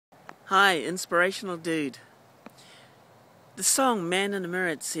Hi, inspirational dude. The song Man in the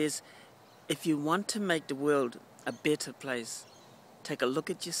Mirror says, if you want to make the world a better place, take a look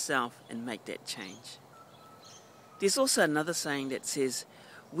at yourself and make that change. There's also another saying that says,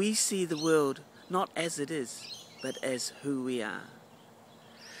 we see the world not as it is, but as who we are.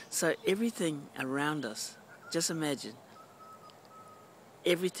 So everything around us, just imagine,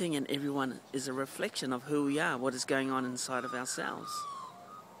 everything and everyone is a reflection of who we are, what is going on inside of ourselves.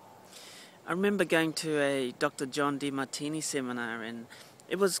 I remember going to a Dr. John DeMartini seminar, and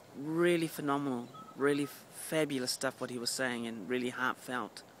it was really phenomenal, really fabulous stuff what he was saying, and really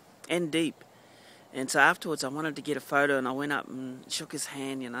heartfelt and deep. And so afterwards I wanted to get a photo, and I went up and shook his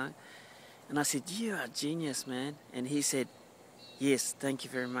hand, and I said, "You are a genius, man." And he said, "Yes, thank you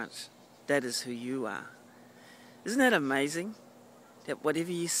very much. That is who you are." Isn't that amazing? That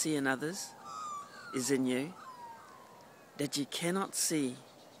whatever you see in others is in you, that you cannot see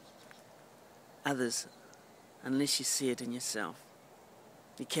others unless you see it in yourself.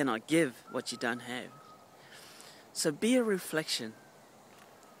 You cannot give what you don't have. So be a reflection.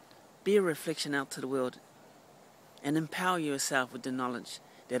 Be a reflection out to the world, and empower yourself with the knowledge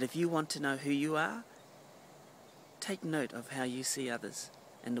that if you want to know who you are, take note of how you see others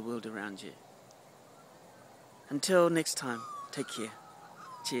and the world around you. Until next time, take care.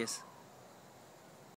 Cheers.